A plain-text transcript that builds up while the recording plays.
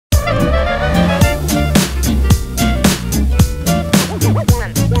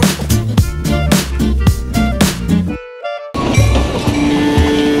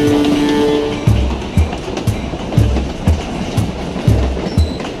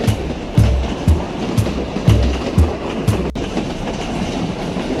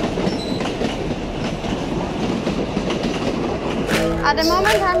At the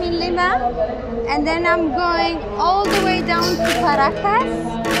moment I'm in Lima, and then I'm going all the way down to Caracas,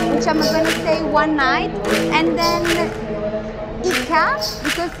 which I'm going to stay one night, and then Ica,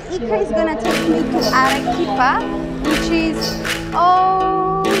 because Ica is going to take me to Arequipa, which is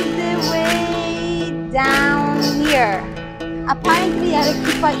all the way down here. Apparently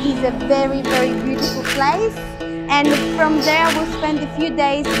Arequipa is a very, very beautiful place, and from there I will spend a few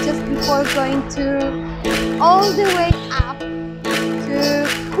days just before going to all the way up to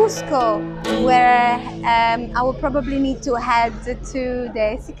Cusco, where I will probably need to head to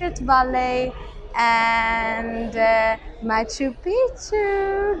the Secret Valley and Machu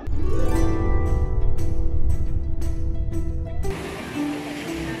Picchu.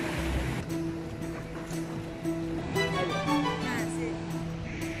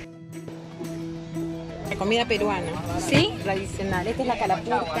 Comida peruana. ¿Sí? Tradicional. Esta es la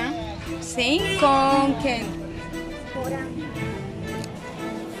calapurca. ¿Sí? ¿Con qué?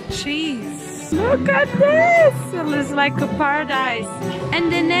 Cheese. Look at this! It looks like a paradise.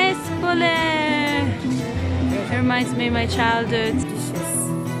 And the Nespole! It reminds me of my childhood.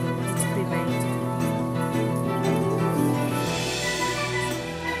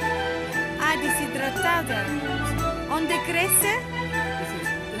 Ah, deshidratada. ¿Dónde crece?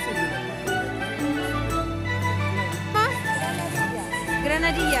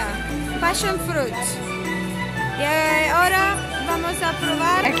 Granadilla. Passion fruit. Y ahora vamos a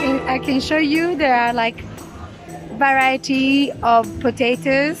probar. I can show you there are like variety of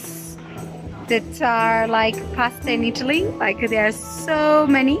potatoes that are like pasta in Italy. Like there are so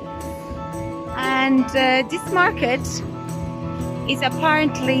many. And this market is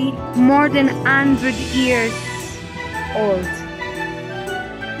apparently more than 100 years old.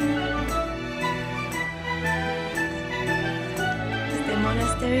 It's the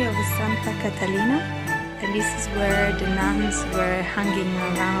monastery of Santa Catalina, and this is where the nuns were hanging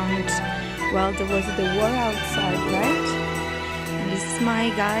around while there was the war outside, right? And this is my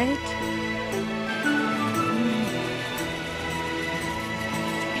guide.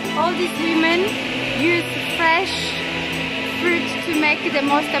 All these women use fresh fruit to make the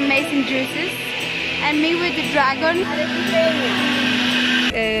most amazing juices, and me with the dragon.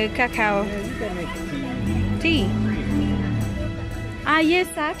 Cacao. Tea. Ah yes,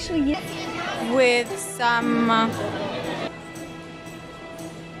 actually yes. With some wow.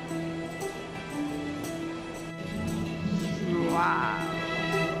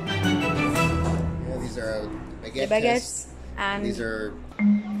 Yeah, these are baguettes. And These are.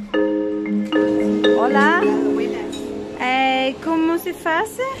 Hola. ¿Cómo se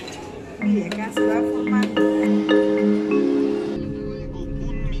hace? Mire, acá se va formando.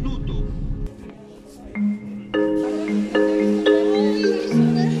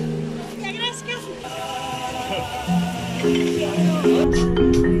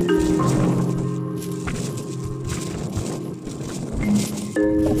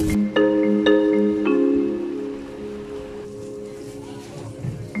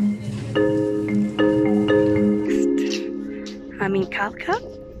 I'm in Calca,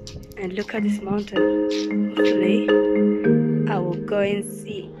 and look at this mountain. Hopefully I will go and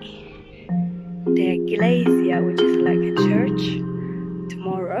see the glacier, which is like a church,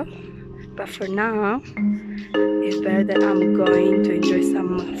 tomorrow. But for now it's better that I'm going to enjoy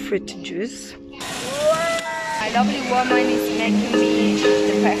some fruit juice. My lovely woman is making me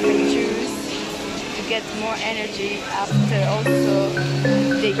the perfect juice to get more energy after also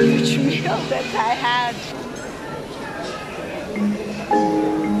the huge meal that I had.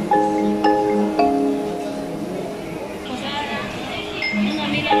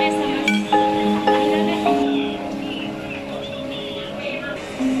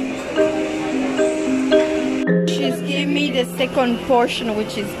 She's giving me the second portion,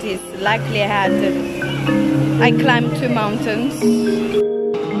 which is this. Luckily I climbed 2 mountains.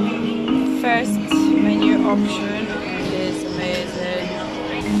 First menu option, and it's amazing.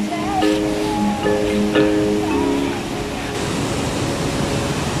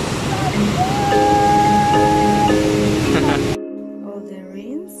 All the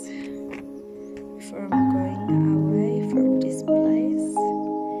ruins before I'm going away from this place.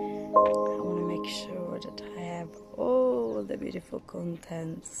 I want to make sure that I have all the beautiful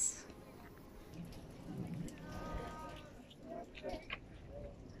contents.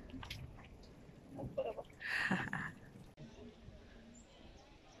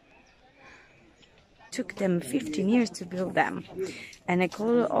 Took them 15 years to build them, and I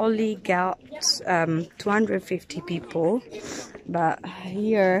only got 250 people, but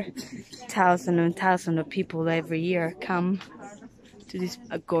here thousands and thousands of people every year come to this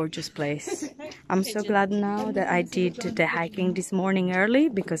gorgeous place. I'm so glad now that I did the hiking this morning early,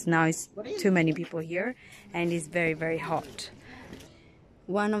 because now it's too many people here and it's very, very hot.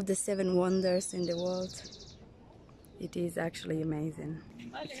 One of the 7 wonders in the world. It is actually amazing.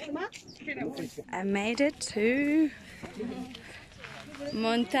 I made it to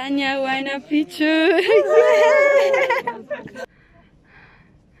Montaña Huayna Picchu.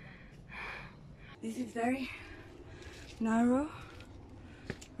 This is very narrow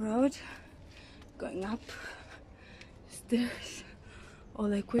road going up stairs,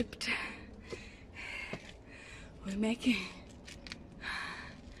 all equipped. We're making,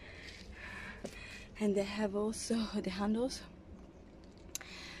 and they have also the handles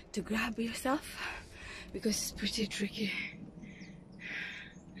to grab yourself because it's pretty tricky.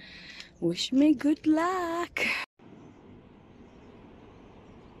 Wish me good luck.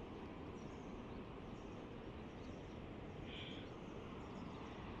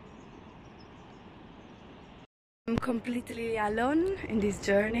 I'm completely alone in this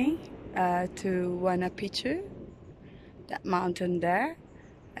journey to Huayna Picchu, that mountain there,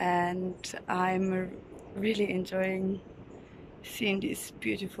 and I'm really enjoying seeing this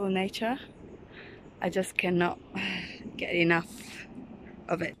beautiful nature. I just cannot get enough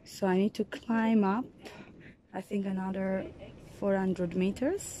of it. So I need to climb up, I think another 400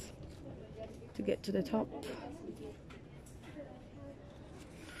 meters to get to the top.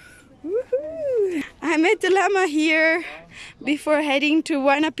 Woohoo! I met the llama here before heading to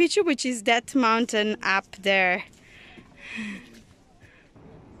Huayna Picchu, which is that mountain up there.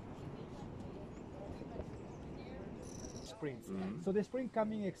 Springs. So the spring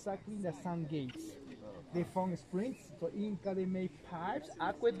coming exactly in the sun gates. They found springs. So Inca they made pipes,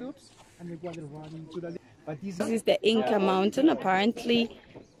 aqueducts, and the water running to the. But This is the Inca mountain. Apparently,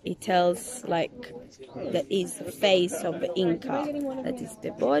 it tells like that is the face of the Inca. That is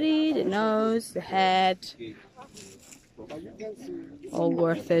the body, the nose, the head. All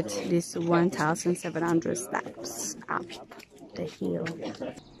worth it. This 1,700 steps up the hill.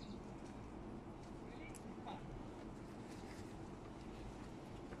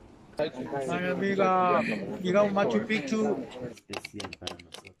 Machu Picchu.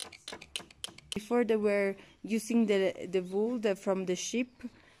 Before they were using the wool from the sheep,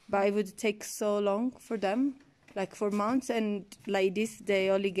 but it would take so long for them, like for months, and like this they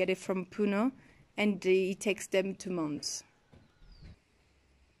only get it from Puno, and it takes them 2 months.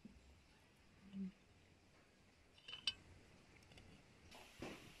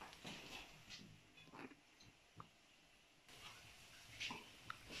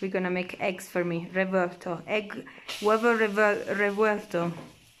 We're gonna make eggs for me, revuelto, egg, huevo revuelto.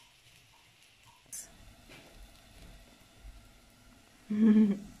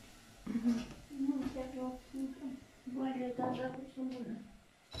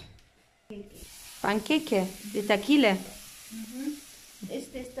 Panqueque de taquile.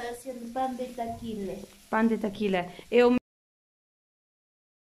 Este está haciendo pan de taquile. Pan de taquile.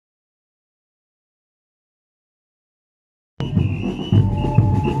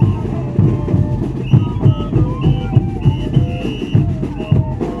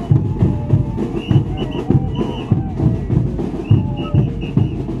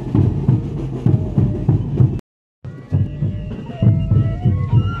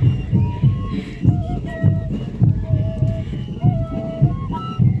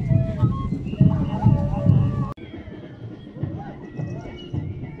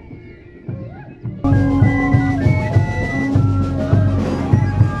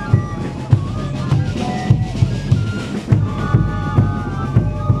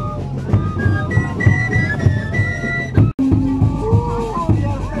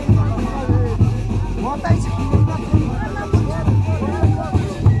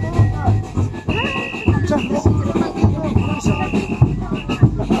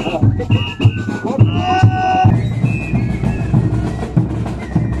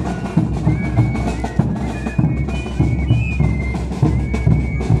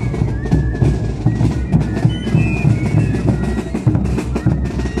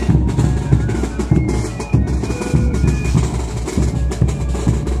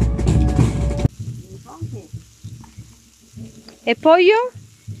 ¿El pollo?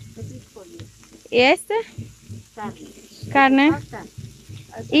 ¿Y este? Carne.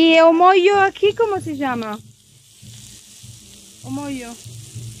 ¿Y el mollo aquí cómo se llama? El mollo.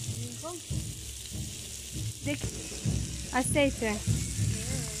 De aceite.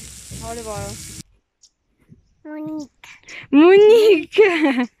 Olive oil.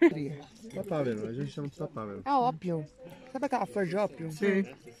 Mónica. Papavero, a gente chama de papavero. É ópio. Sabe aquela flor de ópio? Sim.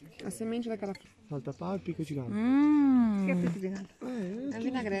 A semente daquela flor. Salta pau e pico de galo. O que é pico de galo? É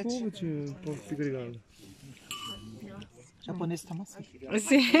vinagrete. Pico de galo. O japonês toma assim.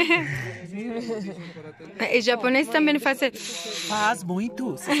 Sim. E japonês também faz. Faz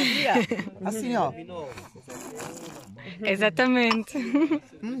muito, você sabia? Assim, ó. Exatamente.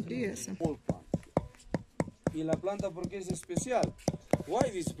 Que essa? Y la planta, porque es especial?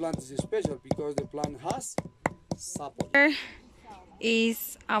 Why this plant is special? Because the plant has support. Here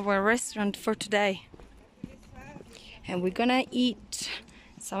is our restaurant for today, and we're gonna eat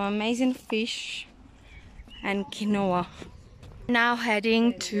some amazing fish and quinoa. Now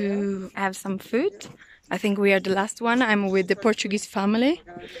heading to have some food. I think we are the last one. I'm with the Portuguese family.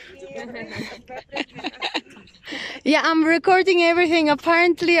 Yeah, I'm recording everything.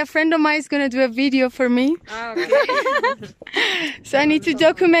 Apparently a friend of mine is gonna do a video for me. Ah, ok. So I need to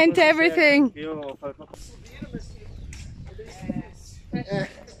document everything.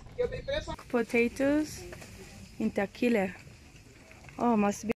 Potatoes in tequila. Oh,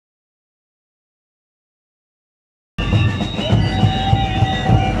 must be.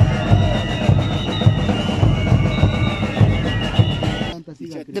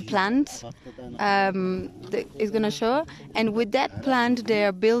 The plant is gonna show, and with that plant they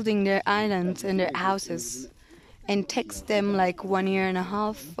are building their islands and their houses, and takes them like 1.5 years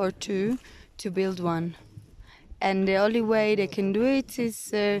or 2 to build one. And the only way they can do it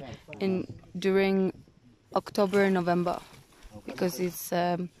is during October and November, because it's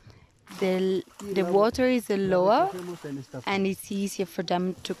the water is lower and it's easier for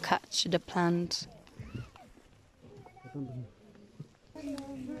them to catch the plant.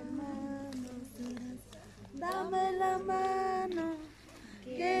 Dame la mano,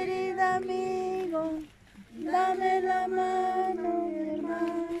 querido amigo. Dame la mano,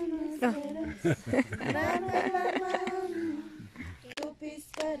 hermano. Dame la mano. Tu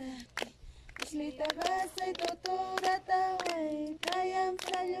piskara. Islita basa y totura tawe. Kayam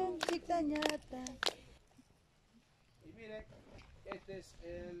sayum chikanyata. Y mire, este es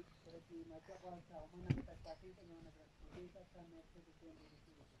el...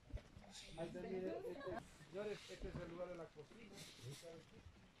 Señores, este es el lugar de la cocina.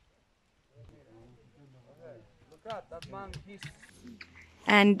 Look at that man,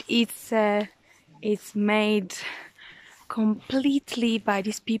 And it's made completely by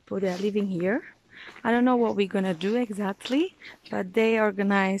these people that are living here. I don't know what we're gonna do exactly, but they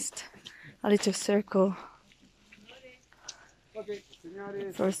organized a little circle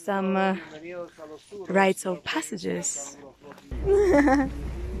for some rites of passages.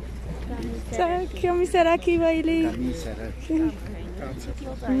 Kami saraki baili.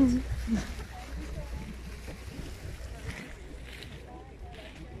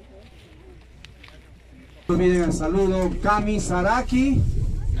 No olviden el saludo, Kami Saraki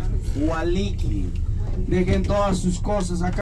Waliki. Dejen todas sus cosas acá.